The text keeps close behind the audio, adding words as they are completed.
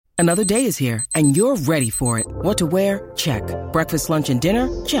Another day is here, and you're ready for it. What to wear? Check. Breakfast, lunch, and dinner?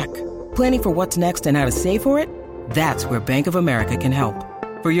 Check. Planning for what's next and how to save for it? That's where Bank of America can help.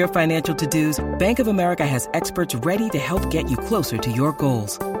 For your financial to-dos, Bank of America has experts ready to help get you closer to your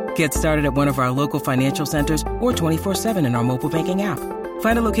goals. Get started at one of our local financial centers or 24/7 in our mobile banking app.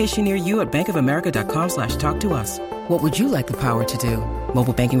 Find a location near you at bankofamerica.com/talktous. What would you like the power to do?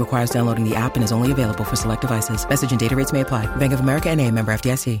 Mobile banking requires downloading the app and is only available for select devices. Message and data rates may apply. Bank of America N.A., member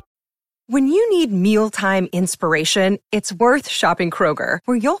FDIC. When you need mealtime inspiration, it's worth shopping Kroger,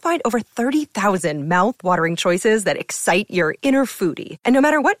 where you'll find over 30,000 mouth-watering choices that excite your inner foodie. And no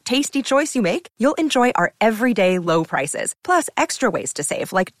matter what tasty choice you make, you'll enjoy our everyday low prices, plus extra ways to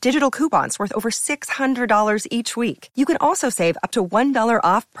save, like digital coupons worth over $600 each week. You can also save up to $1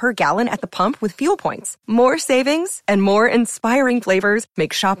 off per gallon at the pump with fuel points. More savings and more inspiring flavors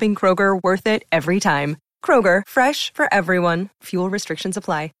make shopping Kroger worth it every time. Kroger, fresh for everyone. Fuel restrictions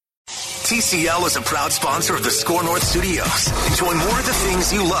apply. TCL is a proud sponsor of the Score North Studios. Enjoy more of the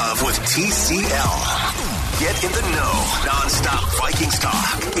things you love with TCL. Get in the know. Non-stop Vikings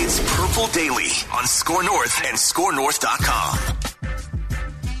talk. It's Purple Daily on Score North and ScoreNorth.com.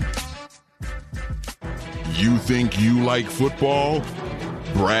 You think you like football?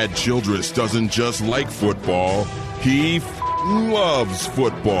 Brad Childress doesn't just like football. He loves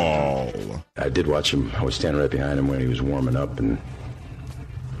football. I did watch him. I was standing right behind him when he was warming up and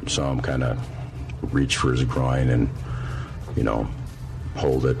saw him kind of reach for his groin and,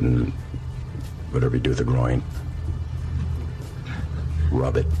 hold it and whatever you do with the groin,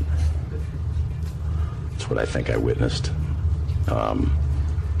 rub it. That's what I think I witnessed.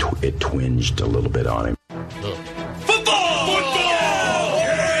 It twinged a little bit on him. Football!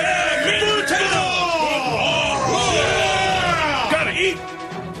 Yeah! Gotta eat!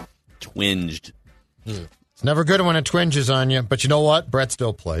 Twinged. It's never good when it twinges on you, but you know what? Brett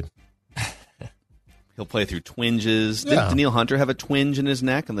still played. He'll play through twinges. Yeah. Didn't Daniil Hunter have a twinge in his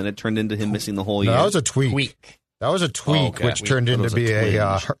neck, and then it turned into him missing the whole year? No, that was a tweak. That was a tweak, which turned into be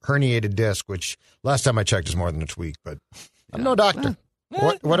a herniated disc, which last time I checked is more than a tweak, but I'm no doctor.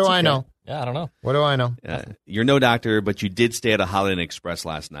 What do I know? Yeah, I don't know. What do I know? You're no doctor, but you did stay at a Holiday Inn Express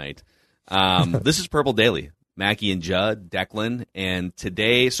last night. This is Purple Daily. Mackie and Judd, Declan, and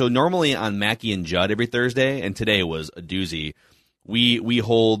today, so normally on Mackie and Judd every Thursday, and today was a doozy, we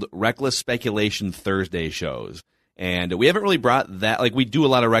hold Reckless Speculation Thursday shows. And we haven't really brought that, we do a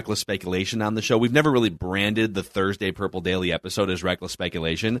lot of Reckless Speculation on the show. We've never really branded the Thursday Purple Daily episode as Reckless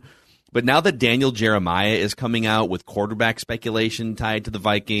Speculation. But now that Daniel Jeremiah is coming out with quarterback speculation tied to the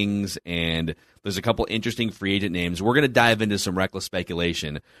Vikings, and there's a couple interesting free agent names, we're going to dive into some Reckless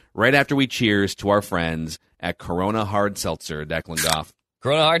Speculation right after we cheers to our friends at Corona Hard Seltzer. Declan Goff.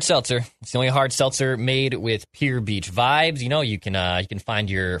 Corona Hard Seltzer. It's the only hard seltzer made with Pure Beach vibes. You can find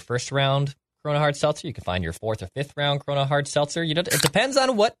your first round Corona Hard Seltzer. You can find your fourth or fifth round Corona Hard Seltzer. It depends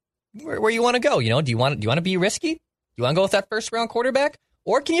on where you want to go. Do you want to be risky? Do you want to go with that first round quarterback?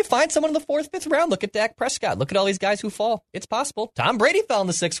 Or can you find someone in the fourth, fifth round? Look at Dak Prescott. Look at all these guys who fall. It's possible. Tom Brady fell in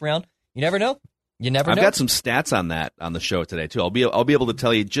the sixth round. You never know. I've got some stats on that on the show today, too. I'll be able to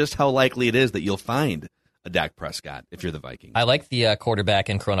tell you just how likely it is that you'll find a Dak Prescott if you're the Vikings. I like the quarterback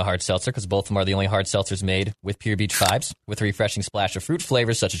and Corona Hard Seltzer because both of them are the only hard seltzers made with Pure Beach vibes, with a refreshing splash of fruit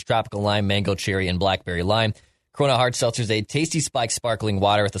flavors such as tropical lime, mango, cherry, and blackberry lime. Corona Hard Seltzer is a tasty spiked sparkling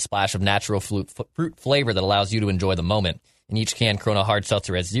water with a splash of natural fruit flavor that allows you to enjoy the moment. In each can, Corona Hard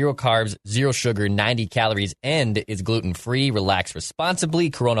Seltzer has 0 carbs, 0 sugar, 90 calories, and is gluten-free. Relax responsibly.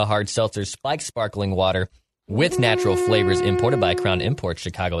 Corona Hard Seltzer spiked sparkling water with natural flavors, imported by Crown Imports,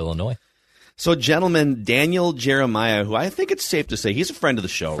 Chicago, Illinois. So, gentlemen, Daniel Jeremiah, who I think it's safe to say he's a friend of the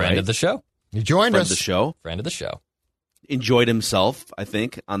show, Friend of the show. He joined us. Friend of the show. Friend of the show. Enjoyed himself, I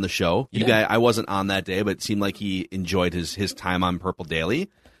think, on the show. You guys, I wasn't on that day, but it seemed like he enjoyed his time on Purple Daily,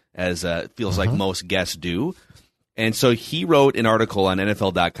 as it feels like most guests do. And so he wrote an article on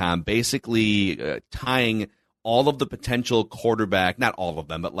NFL.com basically tying all of the potential quarterback, not all of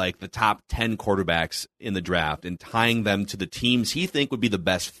them, but like the top 10 quarterbacks in the draft and tying them to the teams he think would be the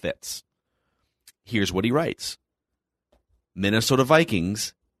best fits. Here's what he writes. Minnesota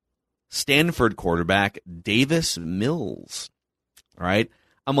Vikings, Stanford quarterback Davis Mills. All right.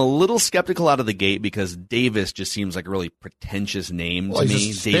 I'm a little skeptical out of the gate because Davis just seems like a really pretentious name to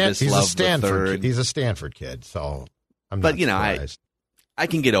me. Davis Love the third. He's a Stanford kid, so I'm not surprised. I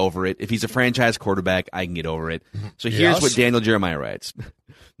can get over it. If he's a franchise quarterback, I can get over it. So here's what Daniel Jeremiah writes.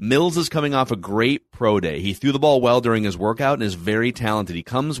 Mills is coming off a great pro day. He threw the ball well during his workout and is very talented. He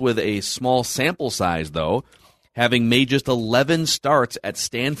comes with a small sample size, though, having made just 11 starts at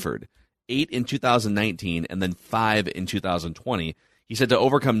Stanford, 8 in 2019 and then 5 in 2020. He said to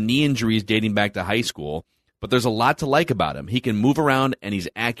overcome knee injuries dating back to high school, but there's a lot to like about him. He can move around and he's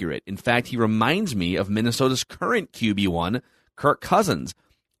accurate. In fact, he reminds me of Minnesota's current QB1, Kirk Cousins.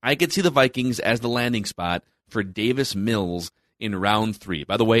 I could see the Vikings as the landing spot for Davis Mills in round 3.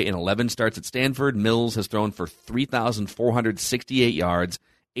 By the way, in 11 starts at Stanford, Mills has thrown for 3,468 yards,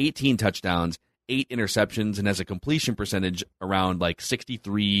 18 touchdowns, 8 interceptions, and has a completion percentage around like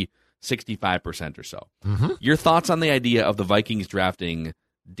 63, 65% or so. Mm-hmm. Your thoughts on the idea of the Vikings drafting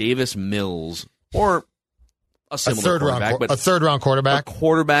Davis Mills or a similar quarterback, a third-round quarterback? A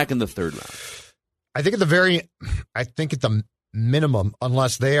quarterback in the third round. I think at the minimum,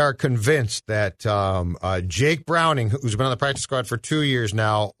 unless they are convinced that Jake Browning, who's been on the practice squad for 2 years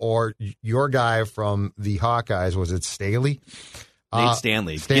now, or your guy from the Hawkeyes, was it Staley? Nate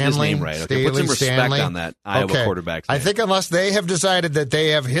Stanley. Get his name right. Okay, put some respect on that Iowa quarterback's name. I think unless they have decided that they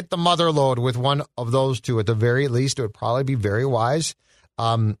have hit the mother lode with one of those two, at the very least, it would probably be very wise.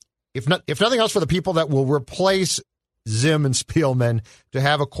 If nothing else, for the people that will replace Zim and Spielman, to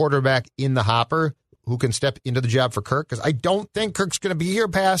have a quarterback in the hopper who can step into the job for Kirk, because I don't think Kirk's going to be here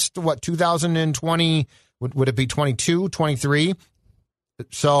past, 2020, would it be 22, 23?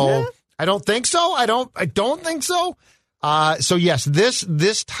 So yeah. I don't think so. I don't think so. So yes,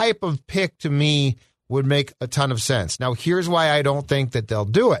 this type of pick to me would make a ton of sense. Now, here's why I don't think that they'll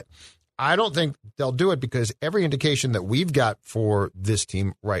do it. I don't think they'll do it because every indication that we've got for this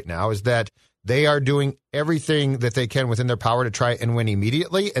team right now is that they are doing everything that they can within their power to try and win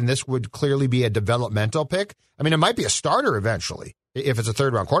immediately, and this would clearly be a developmental pick. I mean, it might be a starter eventually if it's a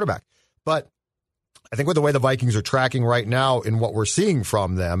third-round quarterback. But I think with the way the Vikings are tracking right now and what we're seeing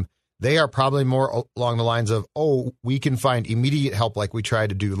from them, they are probably more along the lines of, we can find immediate help like we tried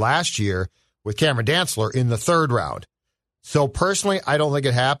to do last year with Cameron Dantzler in the third round. So personally, I don't think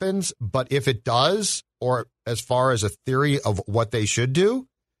it happens, but if it does, or as far as a theory of what they should do,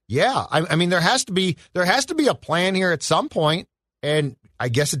 yeah. I mean, there has to be a plan here at some point, and I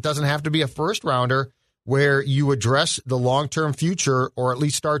guess it doesn't have to be a first rounder where you address the long-term future, or at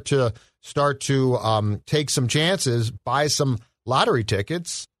least start to take some chances, buy some lottery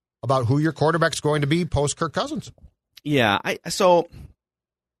tickets about who your quarterback's going to be post Kirk Cousins. Yeah,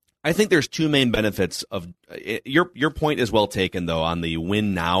 I think there's two main benefits of your point is well taken, though, on the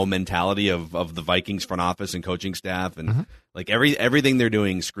win now mentality of the Vikings front office and coaching staff, and like everything they're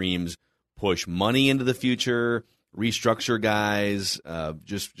doing screams push money into the future, restructure guys,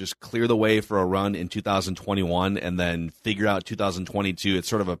 just clear the way for a run in 2021, and then figure out 2022. It's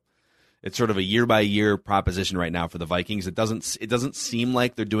sort of a year by year proposition right now for the Vikings. It doesn't seem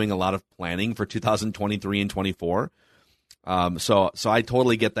like they're doing a lot of planning for 2023 and 24. So I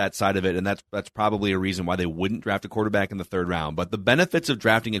totally get that side of it, and that's probably a reason why they wouldn't draft a quarterback in the third round. But the benefits of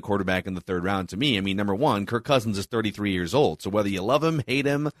drafting a quarterback in the third round, to me, I mean, number one, Kirk Cousins is 33 years old. So whether you love him, hate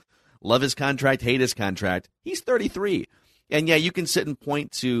him, love his contract, hate his contract, he's 33. And yeah, you can sit and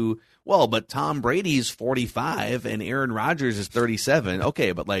point to, well, but Tom Brady's 45 and Aaron Rodgers is 37.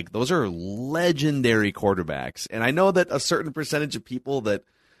 Okay, but like those are legendary quarterbacks. And I know that a certain percentage of people that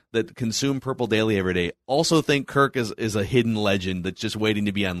consume Purple Daily every day also think Kirk is a hidden legend that's just waiting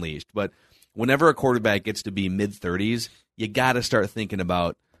to be unleashed. But whenever a quarterback gets to be mid-30s, you got to start thinking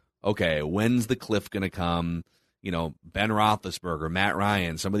about, okay, when's the cliff going to come? You know, Ben Roethlisberger, Matt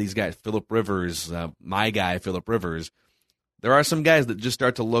Ryan, some of these guys, Phillip Rivers, my guy, Phillip Rivers. There are some guys that just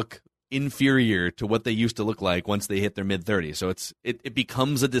start to look inferior to what they used to look like once they hit their mid-30s. So it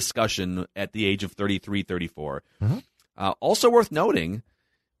becomes a discussion at the age of 33, 34. Also worth noting,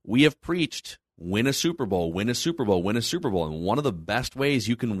 we have preached win a Super Bowl, win a Super Bowl, win a Super Bowl. And one of the best ways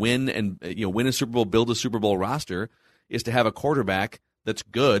you can win and win a Super Bowl, build a Super Bowl roster is to have a quarterback that's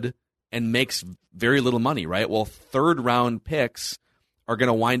good and makes very little money, right? Well, third-round picks are going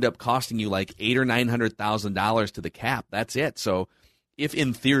to wind up costing you like $800,000 or $900,000 to the cap. That's it. So if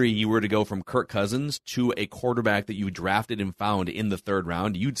in theory you were to go from Kirk Cousins to a quarterback that you drafted and found in the third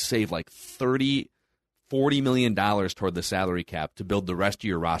round, you'd save like $40 million toward the salary cap to build the rest of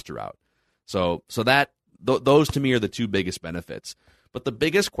your roster out. So that those to me are the two biggest benefits. But the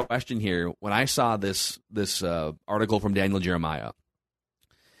biggest question here, when I saw this article from Daniel Jeremiah,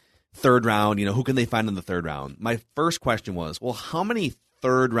 third round, who can they find in the third round? My first question was, well, how many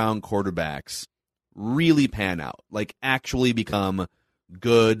third round quarterbacks really pan out, like actually become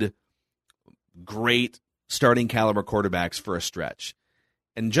good, great starting caliber quarterbacks for a stretch?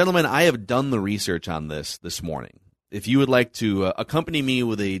 And gentlemen, I have done the research on this morning. If you would like to accompany me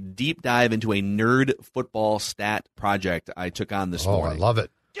with a deep dive into a nerd football stat project I took on this morning. I love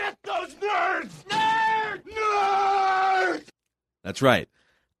it. Get those nerds! Nerds! That's right.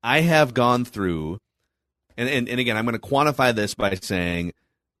 I have gone through And again, I'm going to quantify this by saying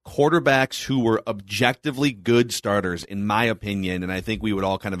quarterbacks who were objectively good starters, in my opinion, and I think we would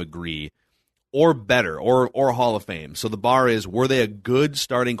all kind of agree, or better, or Hall of Fame. So the bar is, were they a good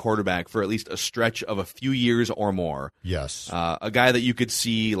starting quarterback for at least a stretch of a few years or more? Yes. A guy that you could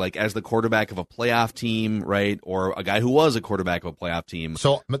see like as the quarterback of a playoff team, right? Or a guy who was a quarterback of a playoff team,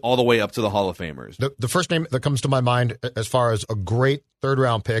 so all the way up to the Hall of Famers. The first name that comes to my mind as far as a great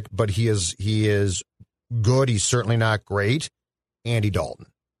third-round pick, but he is good. He's certainly not great. Andy Dalton.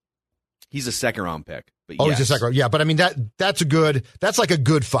 He's a second-round pick. But oh, yes. He's a second round. Yeah, but I mean, that's like a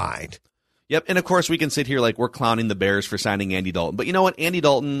good find. Yep, and of course we can sit here like we're clowning the Bears for signing Andy Dalton. But you know what? Andy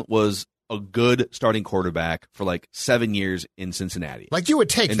Dalton was a good starting quarterback for like 7 years in Cincinnati. Like you would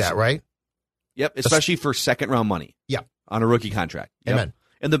take that, right? Yep, especially for second-round money. Yeah. On a rookie contract. Yep. Amen.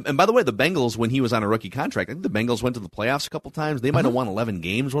 And by the way, the Bengals, when he was on a rookie contract, I think the Bengals went to the playoffs a couple times. They might have won 11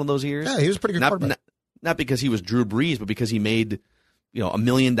 games one of those years. Yeah, he was a pretty good quarterback. Not because he was Drew Brees, but because he made $1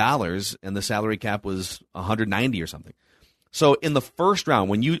 million and the salary cap was 190 or something. So in the first round,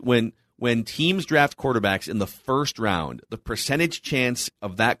 when teams draft quarterbacks in the first round, the percentage chance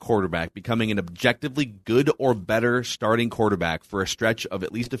of that quarterback becoming an objectively good or better starting quarterback for a stretch of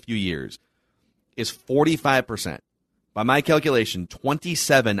at least a few years is 45%. By my calculation,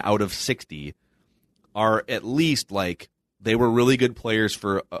 27 out of 60 are at least like they were really good players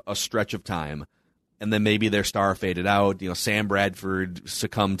for a stretch of time, and then maybe their star faded out. Sam Bradford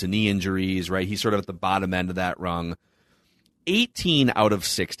succumbed to knee injuries, right? He's sort of at the bottom end of that rung. 18 out of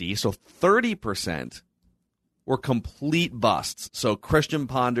 60, so 30%, were complete busts. So Christian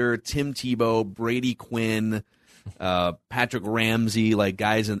Ponder, Tim Tebow, Brady Quinn, Patrick Ramsey, like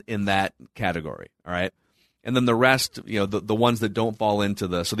guys in that category, all right? And then the rest, the ones that don't fall into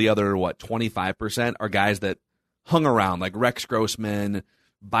the other, 25% are guys that hung around, like Rex Grossman,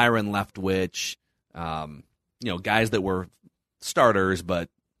 Byron Leftwich, guys that were starters, but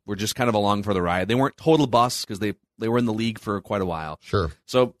were just kind of along for the ride. They weren't total busts because they were in the league for quite a while. Sure.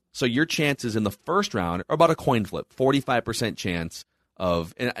 So your chances in the first round are about a coin flip, 45% chance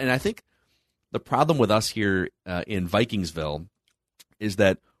of, and I think the problem with us here in Vikingsville is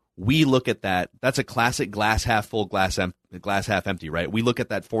that we look at that. That's a classic glass half full, glass half empty, right? We look at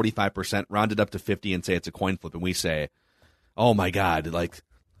that 45%, round it up to 50, and say it's a coin flip, and we say, "Oh my God!" Like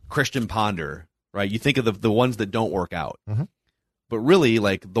Christian Ponder, right? You think of the ones that don't work out, but really,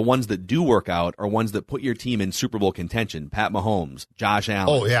 like the ones that do work out are ones that put your team in Super Bowl contention. Pat Mahomes, Josh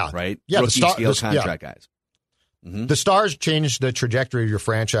Allen, oh yeah, right? Yeah, rookie scale contract guys. The stars change the trajectory of your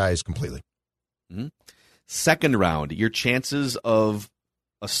franchise completely. Second round, your chances of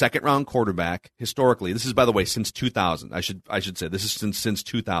a second-round quarterback, historically, this is, by the way, since 2000. I should say this is since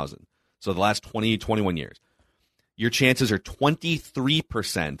 2000. So the last 20, 21 years. Your chances are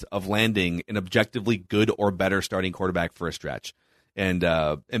 23% of landing an objectively good or better starting quarterback for a stretch. And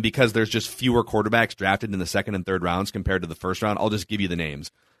because there's just fewer quarterbacks drafted in the second and third rounds compared to the first round, I'll just give you the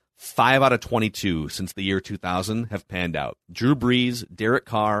names. 5 out of 22 since the year 2000 have panned out. Drew Brees, Derek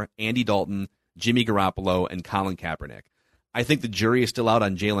Carr, Andy Dalton, Jimmy Garoppolo, and Colin Kaepernick. I think the jury is still out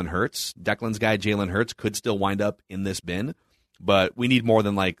on Jalen Hurts. Declan's guy, Jalen Hurts, could still wind up in this bin, but we need more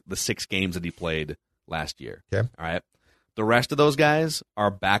than like the 6 games that he played last year. Okay. All right. The rest of those guys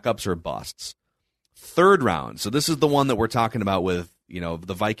are backups or busts. Third round. So this is the one that we're talking about with,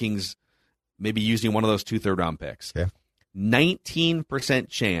 the Vikings maybe using one of those 2 third-round picks. Okay. 19%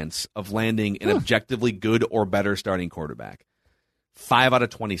 chance of landing an objectively good or better starting quarterback. 5 out of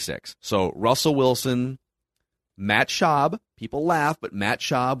 26. So Russell Wilson, Matt Schaub, people laugh, but Matt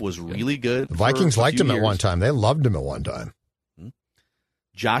Schaub was really good. The Vikings liked him at one time. They loved him at one time.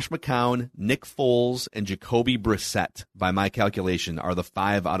 Josh McCown, Nick Foles, and Jacoby Brissett, by my calculation, are the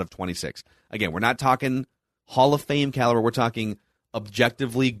 5 out of 26. Again, we're not talking Hall of Fame caliber. We're talking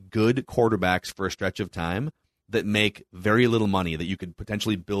objectively good quarterbacks for a stretch of time that make very little money that you could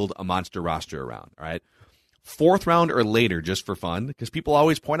potentially build a monster roster around. All right. 4th round or later, just for fun, because people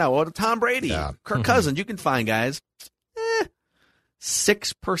always point out, Tom Brady, Kirk Cousins, you can find guys.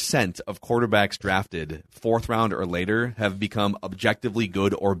 6% of quarterbacks drafted 4th round or later have become objectively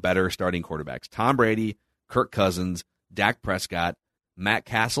good or better starting quarterbacks. Tom Brady, Kirk Cousins, Dak Prescott, Matt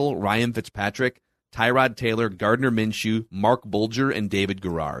Castle, Ryan Fitzpatrick, Tyrod Taylor, Gardner Minshew, Mark Bulger, and David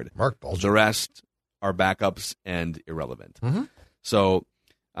Garrard. Mark Bulger. The rest are backups and irrelevant. So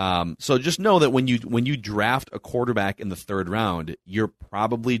just know that when you draft a quarterback in the 3rd round, you're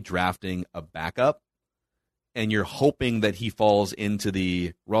probably drafting a backup, and you're hoping that he falls into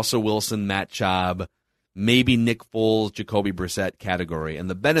the Russell Wilson, Matt Schaub, maybe Nick Foles, Jacoby Brissett category. And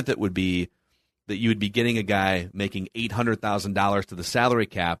the benefit would be that you would be getting a guy making $800,000 to the salary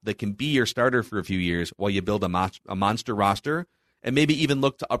cap that can be your starter for a few years while you build a monster roster and maybe even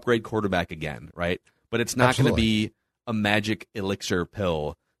look to upgrade quarterback again, right? But it's not going to be a magic elixir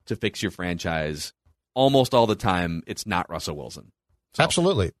pill to fix your franchise. Almost all the time, it's not Russell Wilson. So.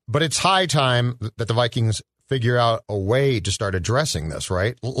 Absolutely. But it's high time that the Vikings figure out a way to start addressing this,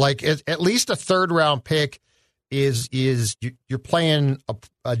 right? Like at least a third-round pick is you're playing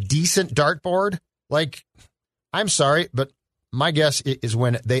a decent dartboard. Like, I'm sorry, but my guess is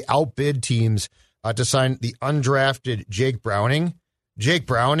when they outbid teams to sign the undrafted Jake Browning. Jake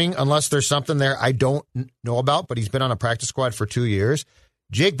Browning, unless there's something there I don't know about, but he's been on a practice squad for 2 years.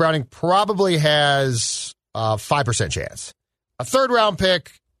 Jake Browning probably has a 5% chance. A third-round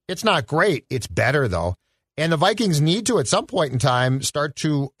pick, it's not great. It's better, though. And the Vikings need to, at some point in time, start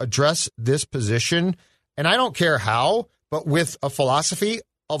to address this position. And I don't care how, but with a philosophy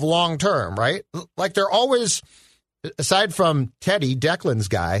of long-term, right? Like they're always, aside from Teddy, Declan's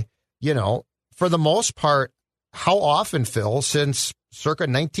guy, for the most part, how often, Phil, since circa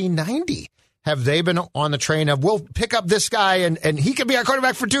 1990, have they been on the train of, we'll pick up this guy and he can be our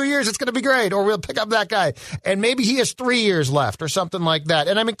quarterback for 2 years. It's going to be great. Or we'll pick up that guy and maybe he has 3 years left or something like that.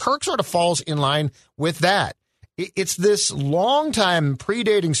 And I mean, Kirk sort of falls in line with that. It's this long time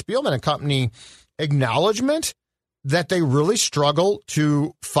predating Spielman and company acknowledgement that they really struggle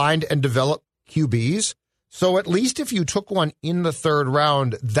to find and develop QBs. So at least if you took one in the third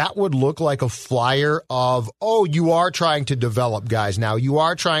round, that would look like a flyer of, oh, you are trying to develop guys now. You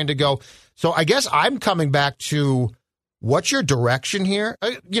are trying to go. So I guess I'm coming back to what's your direction here?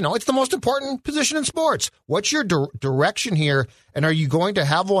 It's the most important position in sports. What's your direction here? And are you going to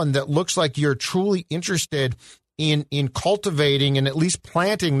have one that looks like you're truly interested in cultivating and at least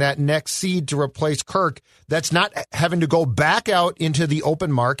planting that next seed to replace Kirk that's not having to go back out into the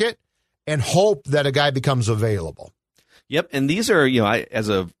open market and hope that a guy becomes available? Yep, and these are, I, as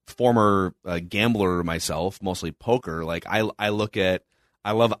a former gambler myself, mostly poker, like I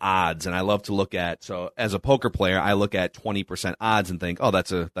love odds, and I love to look at, so as a poker player, I look at 20% odds and think, oh,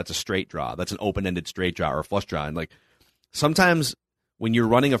 that's a straight draw. That's an open-ended straight draw or a flush draw. And like sometimes when you're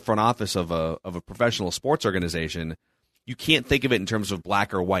running a front office of a professional sports organization, you can't think of it in terms of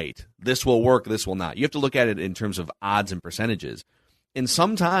black or white. This will work, this will not. You have to look at it in terms of odds and percentages. And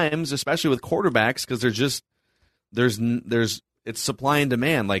sometimes, especially with quarterbacks, because it's supply and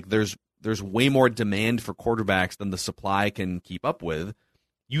demand. Like there's way more demand for quarterbacks than the supply can keep up with.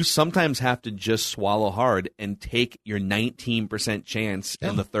 You sometimes have to just swallow hard and take your 19% chance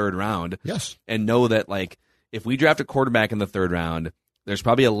in the third round. Yes. And know that, like, if we draft a quarterback in the third round, there's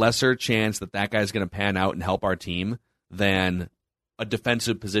probably a lesser chance that guy's going to pan out and help our team than a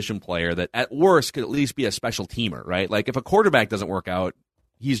defensive position player that at worst could at least be a special teamer, right? Like if a quarterback doesn't work out,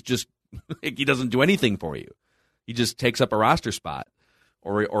 he's just he doesn't do anything for you. He just takes up a roster spot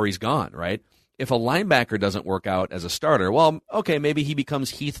or he's gone, right? If a linebacker doesn't work out as a starter, well, okay, maybe he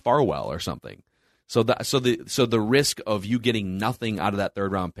becomes Heath Farwell or something. So the risk of you getting nothing out of that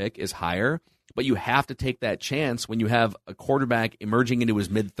third round pick is higher, but you have to take that chance when you have a quarterback emerging into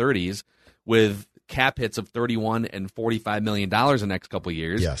his mid-30s with cap hits of $31 and $45 million the next couple of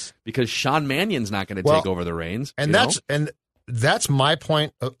years. Yes. Because Sean Mannion's not going to take over the reins. And that's my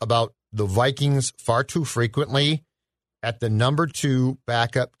point about the Vikings far too frequently at the number 2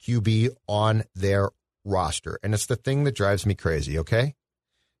 backup QB on their roster. And it's the thing that drives me crazy, okay?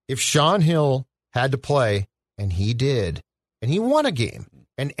 If Shaun Hill had to play, and he did, and he won a game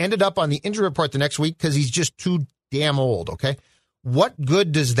and ended up on the injury report the next week because he's just too damn old, okay? What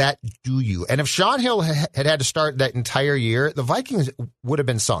good does that do you? And if Shaun Hill had to start that entire year, the Vikings would have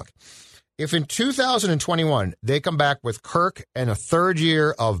been sunk. If in 2021 they come back with Kirk and a third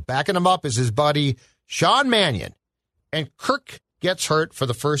year of backing him up as his buddy Sean Mannion, and Kirk gets hurt for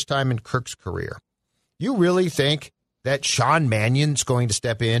the first time in Kirk's career, you really think that Sean Mannion's going to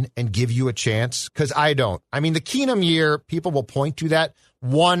step in and give you a chance? Because I don't. I mean, the Keenum year, people will point to that.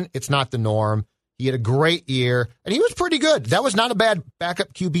 One, it's not the norm. He had a great year, and he was pretty good. That was not a bad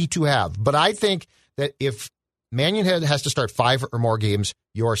backup QB to have. But I think that if Mannion has to start 5 or more games,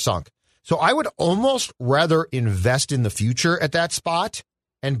 you're sunk. So I would almost rather invest in the future at that spot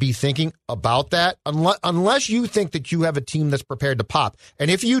and be thinking about that, unless you think that you have a team that's prepared to pop. And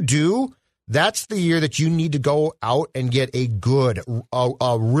if you do, that's the year that you need to go out and get a good,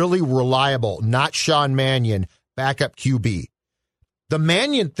 a really reliable, not Sean Mannion, backup QB. The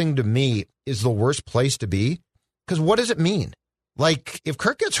Mannion thing to me is the worst place to be, because what does it mean? Like, if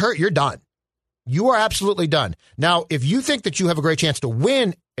Kirk gets hurt, you're done. You are absolutely done. Now, if you think that you have a great chance to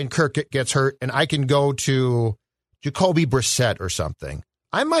win and Kirk gets hurt and I can go to Jacoby Brissett or something,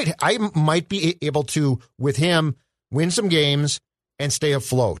 I might be able to, with him, win some games and stay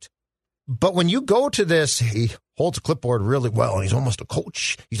afloat. But when you go to this, he holds a clipboard really well, and he's almost a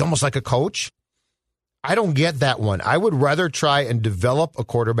coach. He's almost like a coach. I don't get that one. I would rather try and develop a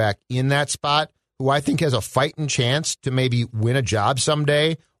quarterback in that spot who I think has a fighting chance to maybe win a job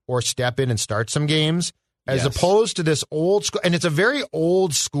someday or step in and start some games, as opposed to this old school. And it's a very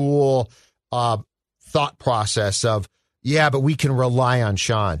old school thought process of, yeah, but we can rely on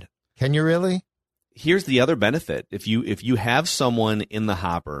Sean. Can you really? Here's the other benefit. If you have someone in the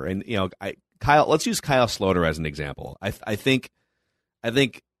hopper, and Kyle, let's use Kyle Sloter as an example. I think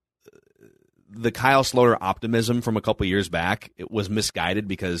the Kyle Sloter optimism from a couple years back, it was misguided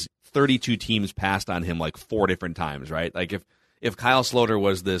because 32 teams passed on him like 4 different times, right? Like if Kyle Sloter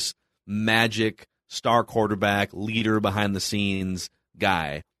was this magic star quarterback, leader behind the scenes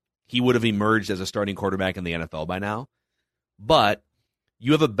guy, he would have emerged as a starting quarterback in the NFL by now. But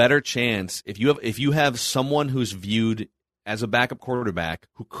you have a better chance if you have someone who's viewed as a backup quarterback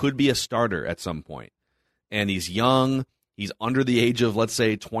who could be a starter at some point, and he's young, he's under the age of, let's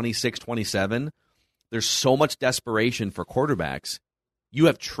say, 26, 27. There's so much desperation for quarterbacks. You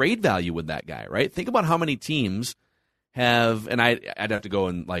have trade value with that guy, right? Think about how many teams have, and I'd have to go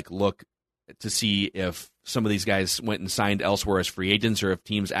and look to see if some of these guys went and signed elsewhere as free agents or if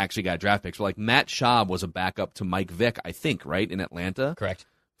teams actually got draft picks. But Matt Schaub was a backup to Mike Vick, I think, right, in Atlanta? Correct.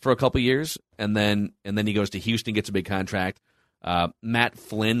 For a couple years, and then he goes to Houston, gets a big contract. Matt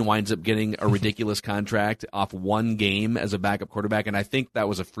Flynn winds up getting a ridiculous contract off one game as a backup quarterback, and I think that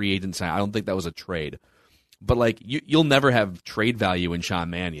was a free agent sign. I don't think that was a trade. But you'll never have trade value in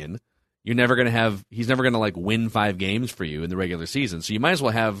Sean Mannion. He's never going to win 5 games for you in the regular season. So you might as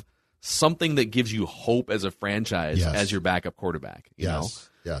well have something that gives you hope as a franchise as your backup quarterback. You know?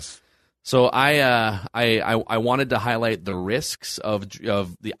 Yes. So I wanted to highlight the risks of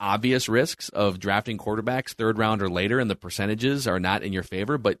the obvious risks of drafting quarterbacks 3rd round or later, and the percentages are not in your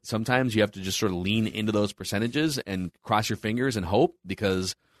favor. But sometimes you have to just sort of lean into those percentages and cross your fingers and hope,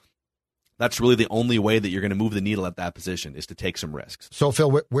 because that's really the only way that you're going to move the needle at that position, is to take some risks. So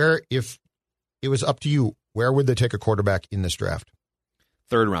Phil, where, if it was up to you, where would they take a quarterback in this draft?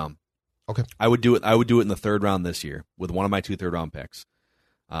 3rd round. Okay. I would do it in the 3rd round this year with one of my 2 3rd-round picks.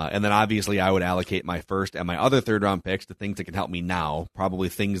 And then obviously I would allocate my 1st and my other 3rd-round picks to things that can help me now, probably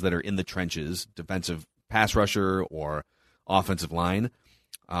things that are in the trenches, defensive pass rusher or offensive line.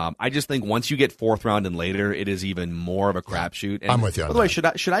 I just think once you get 4th round and later, it is even more of a crapshoot. And I'm with you on by the way,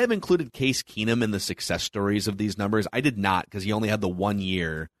 that. should I have included Case Keenum in the success stories of these numbers? I did not, because he only had the 1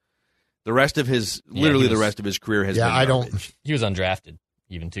 year. The rest of his the rest of his career has been garbage. He was undrafted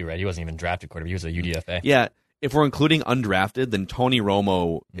even too, right? He wasn't even drafted quarterback. He was a UDFA. Yeah. If we're including undrafted, then Tony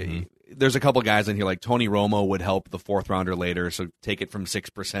Romo, there's a couple guys in here like Tony Romo would help the 4th rounder later, so take it from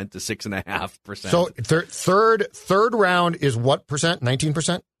 6% to 6.5%. So third round is what percent?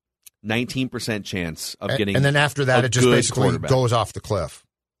 19%? 19% chance of getting, and then after that, it just basically goes off the cliff.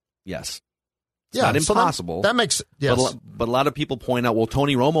 Yes. Yeah, not impossible. That makes, yes. But a lot of people point out, well,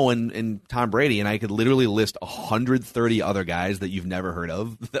 Tony Romo and Tom Brady, and I could literally list 130 other guys that you've never heard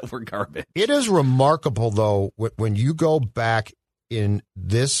of that were garbage. It is remarkable, though, when you go back in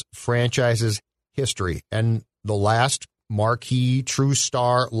this franchise's history, and the last marquee, true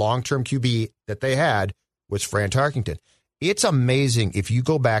star, long-term QB that they had was Fran Tarkenton. It's amazing if you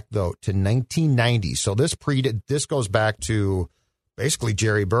go back, though, to 1990. So this goes back to basically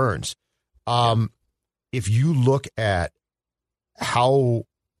Jerry Burns. If you look at how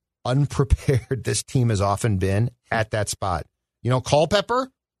unprepared this team has often been at that spot,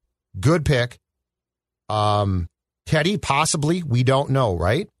 Culpepper, good pick. Teddy, possibly, we don't know,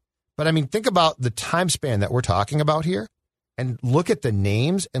 right? But I mean, think about the time span that we're talking about here, and look at the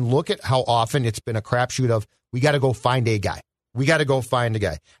names, and look at how often it's been a crapshoot of, we got to go find a guy. We got to go find a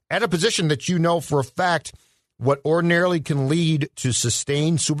guy at a position that for a fact, what ordinarily can lead to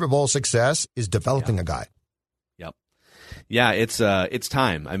sustained Super Bowl success is developing a guy. Yep. Yeah, it's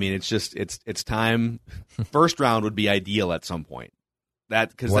time. I mean, it's time. 1st round would be ideal at some point.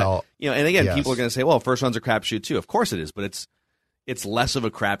 And again, people are going to say, well, 1st round's a crapshoot too. Of course it is, but it's less of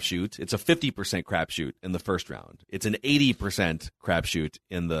a crapshoot. It's a 50% crapshoot in the 1st round. It's an 80% crapshoot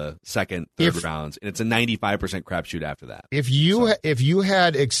in the 2nd, 3rd rounds, and it's a 95% crapshoot after that. If you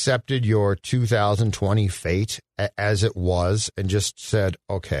had accepted your 2020 fate as it was and just said,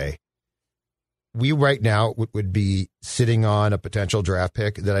 okay, we right now would be sitting on a potential draft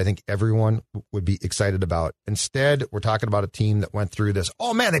pick that I think everyone would be excited about. Instead, we're talking about a team that went through this,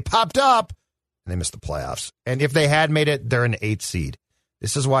 oh man, they popped up, and they missed the playoffs. And if they had made it, they're an 8th seed.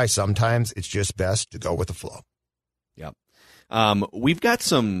 This is why sometimes it's just best to go with the flow. Yep. We got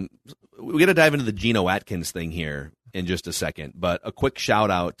to dive into the Geno Atkins thing here in just a second, but a quick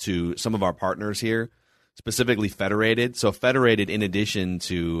shout out to some of our partners here, specifically Federated. So Federated, in addition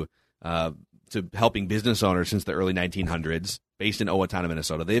to helping business owners since the early 1900s, based in Owatonna,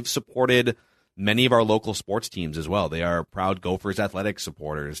 Minnesota, they've supported many of our local sports teams as well. They are proud Gophers Athletics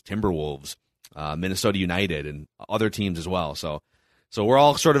supporters, Timberwolves, Minnesota United, and other teams as well. So we're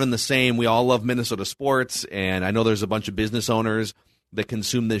all sort of in the same. We all love Minnesota sports, and I know there's a bunch of business owners that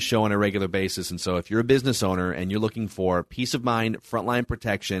consume this show on a regular basis. And so if you're a business owner and you're looking for peace of mind, frontline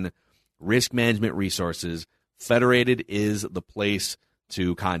protection, risk management resources, Federated is the place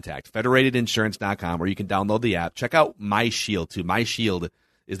to contact. FederatedInsurance.com, or you can download the app. Check out MyShield, too. MyShield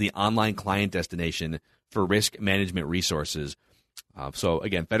is the online client destination for risk management resources. So,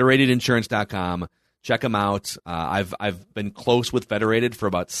 again, FederatedInsurance.com. Check them out. I've been close with Federated for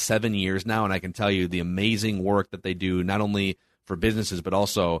about 7 years now, and I can tell you the amazing work that they do, not only for businesses, but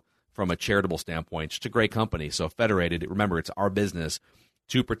also from a charitable standpoint. Just a great company. So Federated, remember, it's our business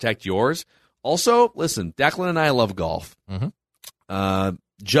to protect yours. Also, listen, Declan and I love golf. Mm-hmm.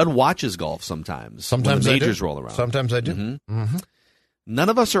 Judd watches golf sometimes. Sometimes when the I majors do. roll around. Sometimes I do. Mm-hmm. Mm-hmm. None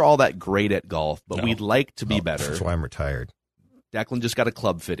of us are all that great at golf, but we'd like to be better. That's why I'm retired. Declan just got a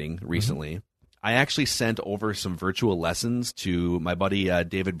club fitting recently. Mm-hmm. I actually sent over some virtual lessons to my buddy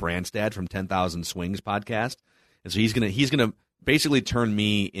David Branstad from 10,000 Swings podcast, and so he's gonna basically turn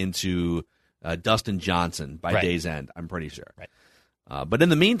me into Dustin Johnson by day's end. I'm pretty sure. Right. But in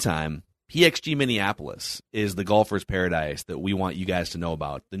the meantime, PXG Minneapolis is the golfer's paradise that we want you guys to know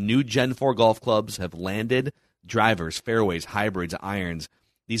about. The new Gen 4 golf clubs have landed. Drivers, fairways, hybrids, irons.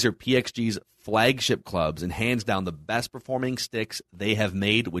 These are PXG's flagship clubs and hands down the best performing sticks they have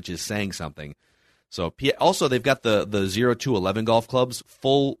made, which is saying something. So also they've got the 0-11 golf clubs,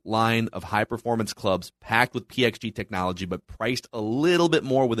 full line of high performance clubs packed with PXG technology, but priced a little bit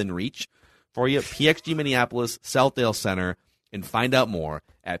more within reach for you. PXG Minneapolis, Southdale Center, and find out more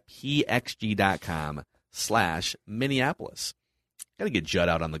at pxg.com/Minneapolis. Got to get Judd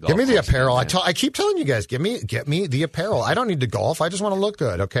out on the golf. Give me the course, apparel. man. I keep telling you guys, get me the apparel. I don't need to golf. I just want to look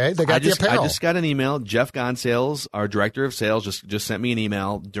good. Okay, they got the apparel. I just got an email. Jeff Gonsalves, our director of sales, just sent me an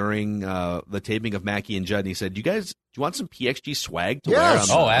email during the taping of Mackie and Judd. And he said, "Do you want some PXG swag to wear?"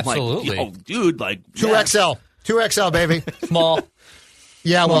 Absolutely. I'm like, dude, like 2XL, 2XL, baby, small.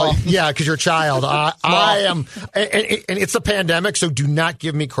 Yeah, well, yeah, because you're a child. I am, and it's a pandemic, so do not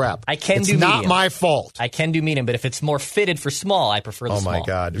give me crap. I can it's do medium. It's not my fault. I can do medium, but if it's more fitted for small, I prefer the small. Oh, my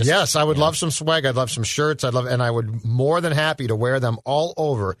God. Yes, I would love some swag. I'd love some shirts. And I would more than happy to wear them all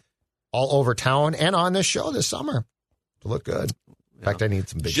over town and on this show this summer to look good. In fact, I need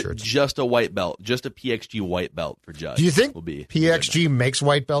some big shirts. Just a white belt, just a PXG white belt for Judd. Do you think will be PXG makes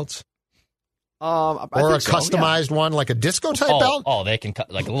white belts? I or a think customized one, like a disco type belt? Oh, they can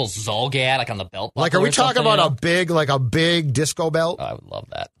cut like a little Zolgad, like on the belt. Like, are we talking about a big disco belt? Oh, I would love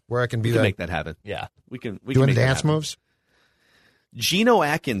that. Where I can be we can make that happen. Yeah, we can doing make dance moves. Geno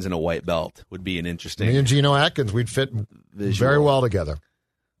Atkins in a white belt would be an interesting. Me and Geno Atkins, we'd fit very well together.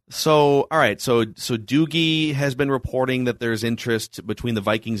 So, all right. So Doogie has been reporting that there's interest between the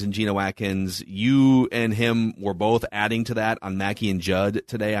Vikings and Geno Atkins. You and him were both adding to that on Mackie and Judd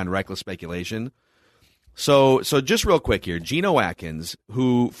today on Reckless Speculation. So just real quick here, Geno Atkins,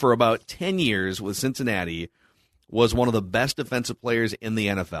 who for about 10 years with Cincinnati was one of the best defensive players in the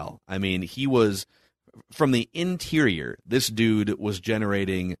NFL. I mean, he was from the interior. This dude was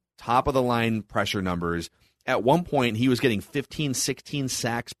generating top of the line pressure numbers. At one point, he was getting 15, 16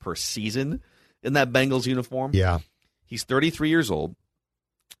 sacks per season in that Bengals uniform. Yeah. He's 33 years old,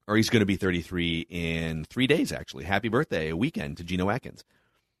 or he's going to be 33 in 3 days, actually. Happy birthday, a weekend to Geno Atkins.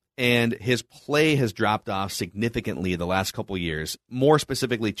 And his play has dropped off significantly the last couple of years, more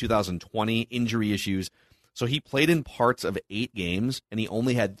specifically 2020, injury issues. So he played in parts of 8 games, and he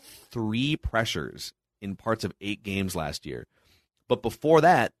only had 3 pressures in parts of 8 games last year. But before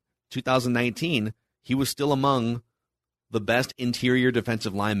that, 2019, he was still among the best interior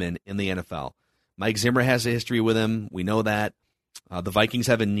defensive linemen in the NFL. Mike Zimmer has a history with him. We know that. The Vikings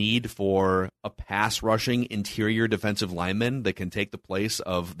have a need for a pass-rushing interior defensive lineman that can take the place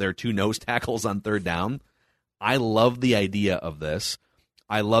of their 2 nose tackles on third down. I love the idea of this.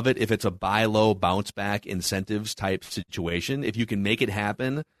 I love it if it's a buy low, bounce back incentives type situation. If you can make it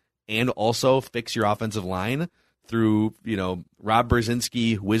happen and also fix your offensive line through, Rob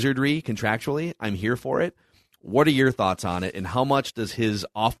Brzezinski wizardry contractually, I'm here for it. What are your thoughts on it, and how much does his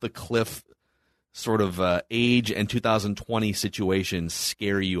off-the-cliff sort of age and 2020 situation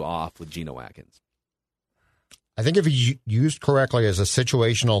scare you off with Geno Atkins? I think if he's used correctly as a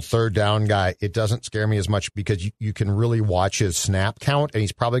situational third down guy, it doesn't scare me as much because you can really watch his snap count, and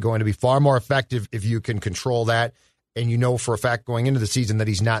he's probably going to be far more effective if you can control that. And you know for a fact going into the season that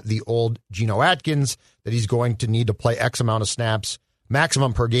he's not the old Geno Atkins, that he's going to need to play X amount of snaps,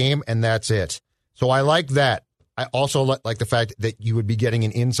 maximum per game, and that's it. So I like that. I also like the fact that you would be getting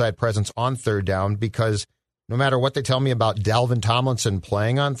an inside presence on third down because no matter what they tell me about Dalvin Tomlinson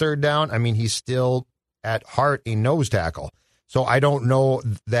playing on third down, I mean, he's still at heart a nose tackle. So I don't know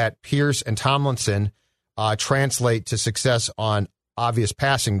that Pierce and Tomlinson translate to success on obvious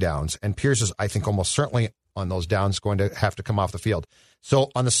passing downs. And Pierce is, I think, almost certainly on those downs going to have to come off the field. So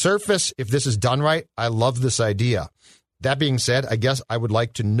on the surface, if this is done right, I love this idea. That being said, I guess I would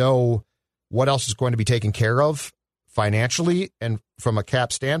like to know what else is going to be taken care of financially and from a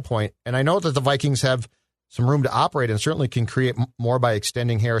cap standpoint. And I know that the Vikings have some room to operate and certainly can create more by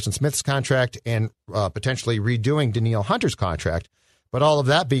extending Harrison Smith's contract and potentially redoing Danielle Hunter's contract. But all of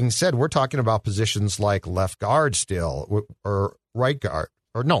that being said, we're talking about positions like left guard still, or right guard,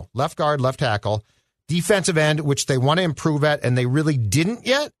 or no, left guard, left tackle, defensive end, which they want to improve at, and they really didn't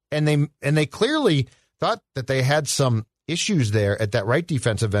yet. And they clearly thought that they had some issues there at that right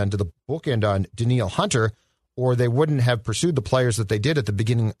defensive end to the bookend on Danielle Hunter, or they wouldn't have pursued the players that they did at the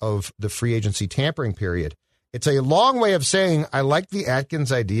beginning of the free agency tampering period. It's a long way of saying I like the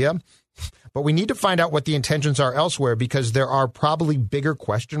Atkins idea, but we need to find out what the intentions are elsewhere because there are probably bigger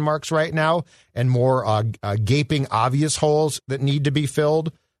question marks right now and more gaping obvious holes that need to be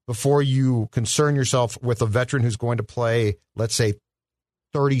filled before you concern yourself with a veteran who's going to play, let's say,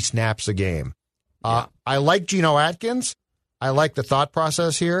 30 snaps a game. I like Geno Atkins. I like the thought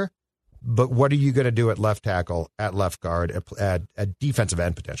process here, but what are you going to do at left tackle, at left guard, at defensive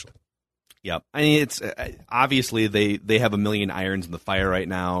end potentially? Yep. I mean, it's obviously they have a million irons in the fire right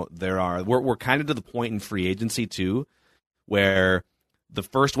now. We're kind of to the point in free agency too, where the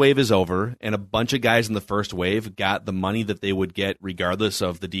first wave is over, and a bunch of guys in the first wave got the money that they would get regardless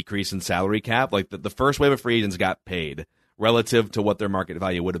of the decrease in salary cap. Like the first wave of free agents got paid relative to what their market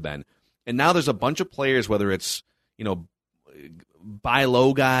value would have been. And now there's a bunch of players, whether it's, buy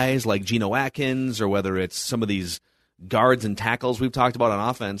low guys like Geno Atkins or whether it's some of these guards and tackles we've talked about on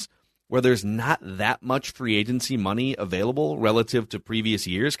offense, where there's not that much free agency money available relative to previous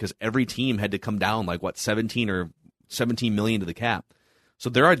years because every team had to come down like, 17 million to the cap. So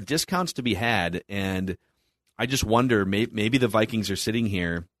there are discounts to be had, and I just wonder, maybe the Vikings are sitting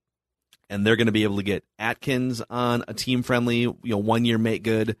here and they're going to be able to get Atkins on a team-friendly, 1 year make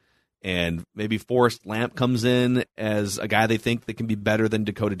good, and maybe Forrest Lamp comes in as a guy they think that can be better than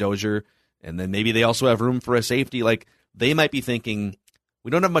Dakota Dozier, and then maybe they also have room for a safety. Like, they might be thinking, we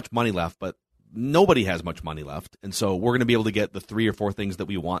don't have much money left, but nobody has much money left, and so we're going to be able to get the 3 or 4 things that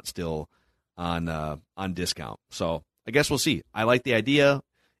we want still on discount. So I guess we'll see. I like the idea.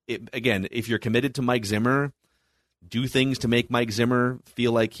 Again, if you're committed to Mike Zimmer, do things to make Mike Zimmer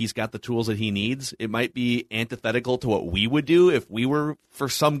feel like he's got the tools that he needs. It might be antithetical to what we would do if we were, for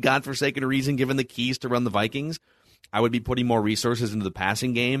some godforsaken reason, given the keys to run the Vikings. I would be putting more resources into the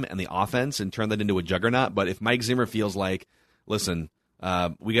passing game and the offense and turn that into a juggernaut. But if Mike Zimmer feels like, listen,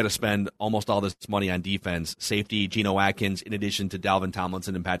 we got to spend almost all this money on defense, safety, Geno Atkins, in addition to Dalvin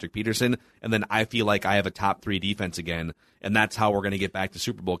Tomlinson and Patrick Peterson, and then I feel like I have a top 3 defense again, and that's how we're going to get back to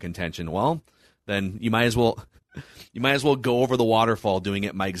Super Bowl contention. Well, then you might as well go over the waterfall doing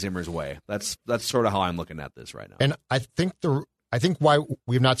it Mike Zimmer's way. That's sort of how I'm looking at this right now. And I think why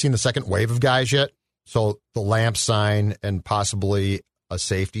we've not seen the second wave of guys yet. So the Lamp sign and possibly a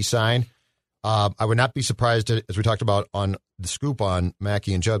safety sign. I would not be surprised, as we talked about on the scoop on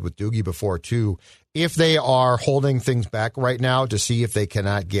Mackey and Judd with Doogie before too, if they are holding things back right now to see if they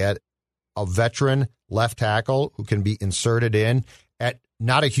cannot get a veteran left tackle who can be inserted in at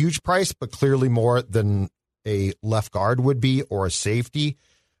not a huge price, but clearly more than a left guard would be or a safety.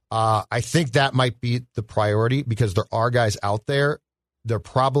 I think that might be the priority because there are guys out there. They're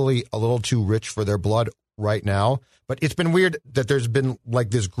probably a little too rich for their blood right now. But it's been weird that there's been like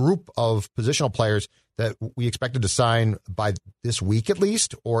this group of positional players that we expected to sign by this week at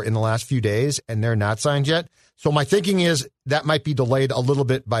least, or in the last few days, and they're not signed yet. So my thinking is that might be delayed a little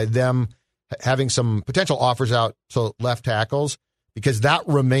bit by them having some potential offers out to left tackles, because that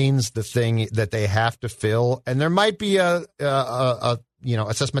remains the thing that they have to fill. And there might be a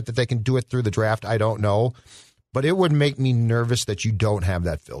assessment that they can do it through the draft. I don't know, but it would make me nervous that you don't have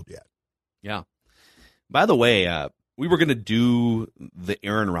that filled yet. Yeah. By the way, we were going to do the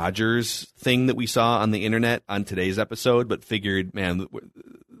Aaron Rodgers thing that we saw on the internet on today's episode, but figured, man,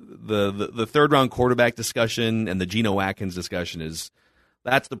 the third round quarterback discussion and the Geno Atkins discussion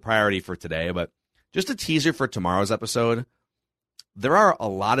that's the priority for today. But Just a teaser for tomorrow's episode. There are a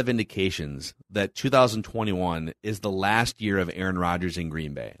lot of indications that 2021 is the last year of Aaron Rodgers in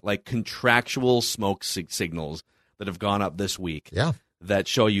Green Bay, like contractual smoke signals that have gone up this week. Yeah. That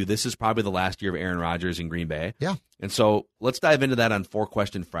show you this is probably the last year of Aaron Rodgers in Green Bay. Yeah. And so let's dive into that on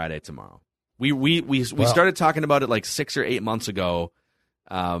 4-Question Friday tomorrow. We started talking about it like 6 or 8 months ago,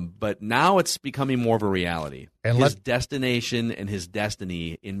 but now it's becoming more of a reality. And his destination and his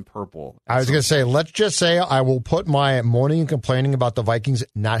destiny in purple. I was going to say, let's just say I will put my moaning and complaining about the Vikings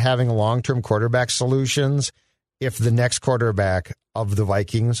not having long-term quarterback solutions if the next quarterback of the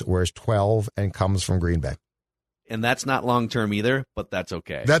Vikings wears 12 and comes from Green Bay. And that's not long-term either, but that's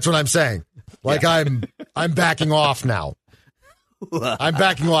okay. That's what I'm saying. Like, yeah. I'm backing off now. I'm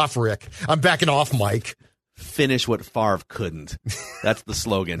backing off, Rick. I'm backing off, Mike. Finish what Favre couldn't. That's the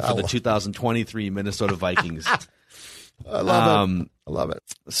slogan for the 2023 Minnesota Vikings. I love it.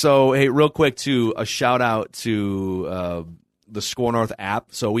 So, hey, real quick, too, a shout-out to the Score North app.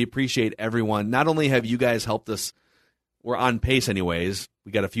 So we appreciate everyone. Not only have you guys helped us, we're on pace anyways.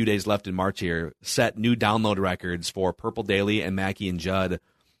 We got a few days left in March here. Set new download records for Purple Daily and Mackey and Judd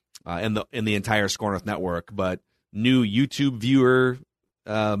in the entire Score North network. But new YouTube viewer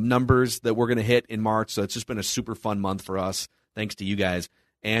numbers that we're going to hit in March. So it's just been a super fun month for us. Thanks to you guys.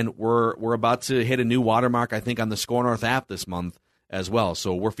 And we're about to hit a new watermark, I think, on the Score North app this month as well.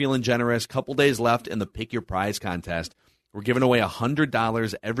 So we're feeling generous. Couple days left in the Pick Your Prize contest. We're giving away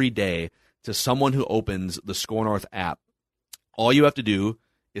 $100 every day to someone who opens the Score North app. All you have to do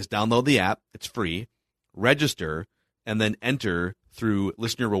is download the app. It's free. Register, and then enter through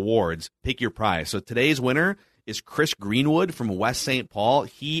listener rewards. Pick your prize. So today's winner is Chris Greenwood from West St. Paul.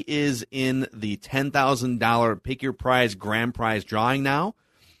 He is in the $10,000 Pick Your Prize grand prize drawing now.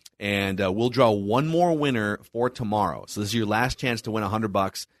 And we'll draw one more winner for tomorrow. So this is your last chance to win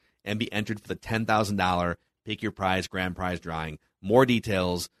 $100 and be entered for the $10,000 Pick Your Prize grand prize drawing. More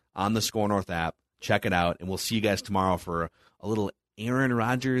details on the Score North app. Check it out, and we'll see you guys tomorrow for a little Aaron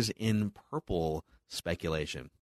Rodgers in purple speculation.